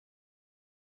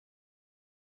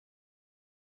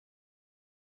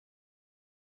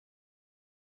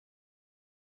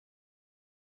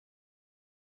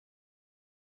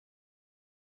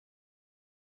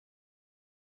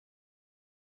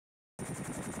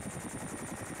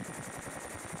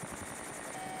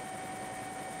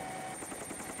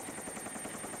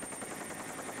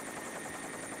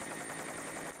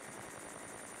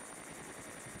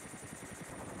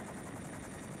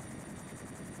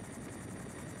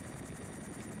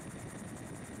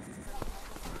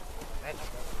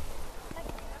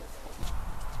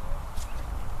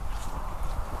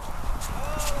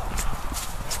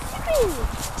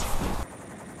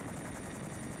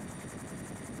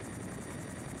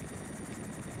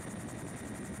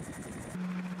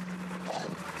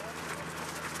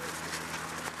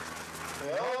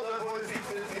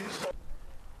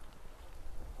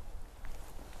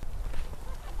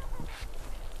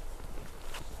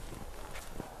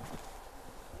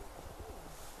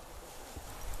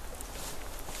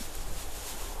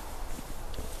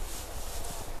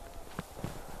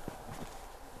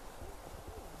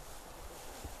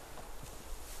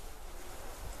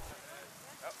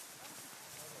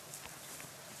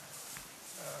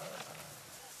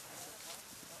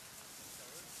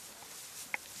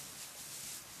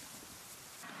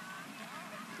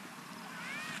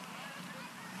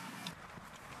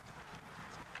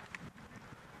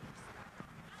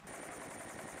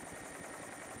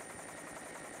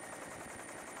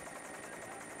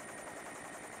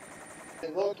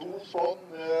Enda 2 spann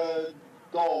med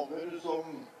damer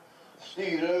som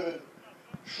styrer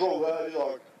showet her I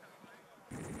dag.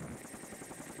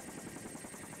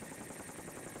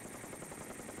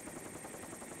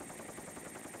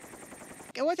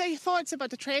 What are your thoughts about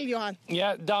the trail, Johan?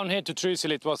 Yeah, down here to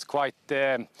Trysil it was quite...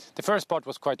 the first part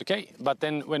was quite okay, but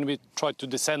then when we tried to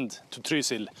descend to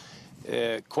Trysil,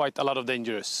 quite a lot of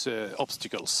dangerous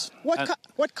obstacles.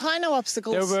 What kind of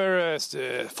obstacles? There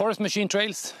were forest machine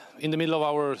trails in the middle of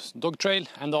our dog trail,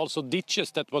 and also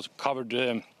ditches that was covered,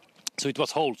 so it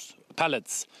was holes,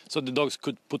 pallets, so the dogs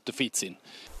could put the feet in.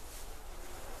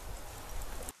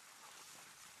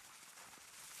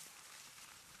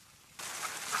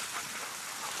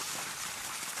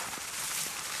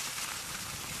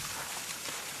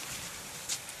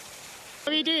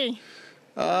 What are you doing?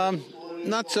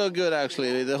 Not so good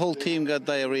actually. The whole team got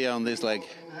diarrhea on this leg.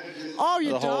 Oh,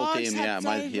 your the whole dogs team, had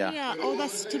diarrhea. yeah. Oh,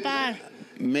 that's too bad.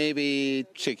 Maybe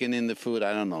chicken in the food.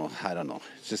 I don't know.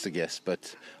 It's just a guess,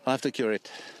 but I'll have to cure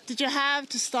it. Did you have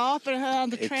to stop on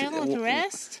the trail and to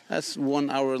rest? That's 1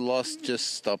 hour lost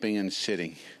just stopping and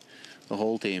shitting. The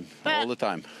whole team, all the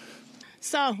time.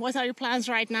 So, what are your plans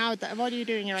right now? What are you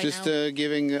doing right now? Just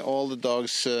giving all the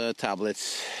dogs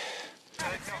tablets.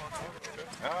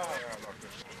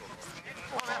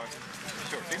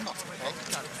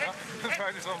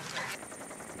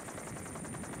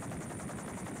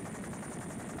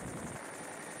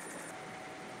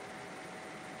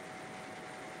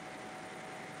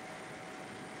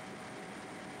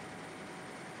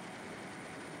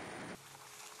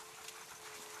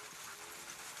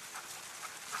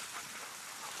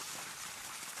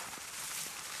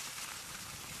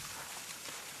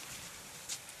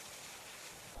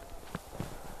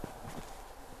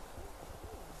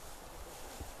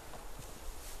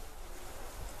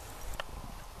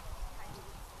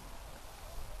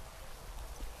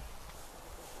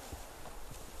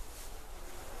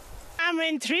 I'm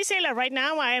in Trysil right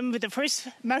now. I am with the first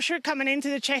musher coming into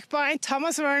the checkpoint,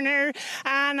 Thomas Werner.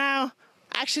 And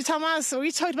actually, Thomas,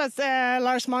 we talked about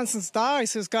Lars Monsen's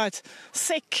dogs who's got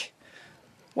sick.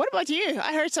 What about you?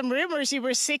 I heard some rumors you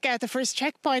were sick at the first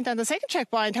checkpoint and the second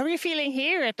checkpoint. How are you feeling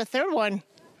here at the third one?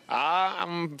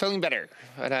 I'm feeling better,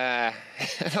 but I'm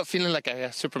not feeling like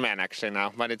a Superman actually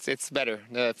now. But it's better.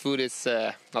 The food is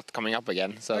not coming up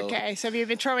again. So okay, so have you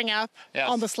been throwing up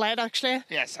on the sled actually?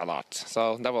 Yes, a lot.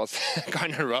 So that was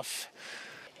kind of rough.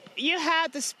 You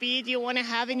had the speed you want to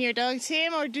have in your dog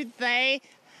team, or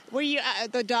were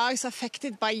the dogs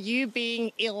affected by you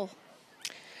being ill?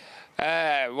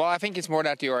 Well, I think it's more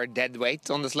that you are dead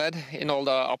weight on the sled in all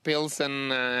the uphills,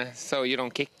 and so you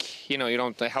don't kick, you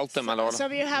don't help them at all. So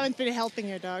you haven't been helping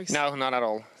your dogs? No, not at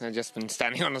all. I've just been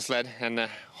standing on the sled and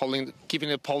keeping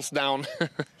the pulse down.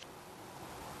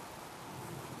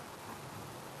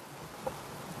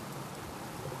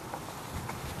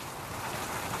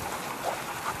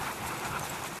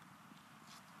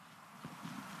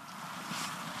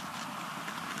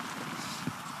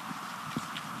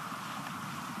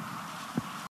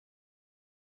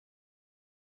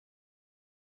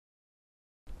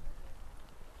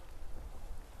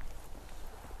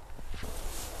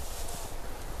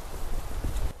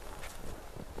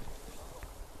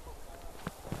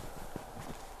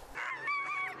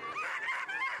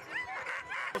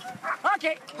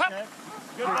 Okay.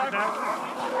 Good luck.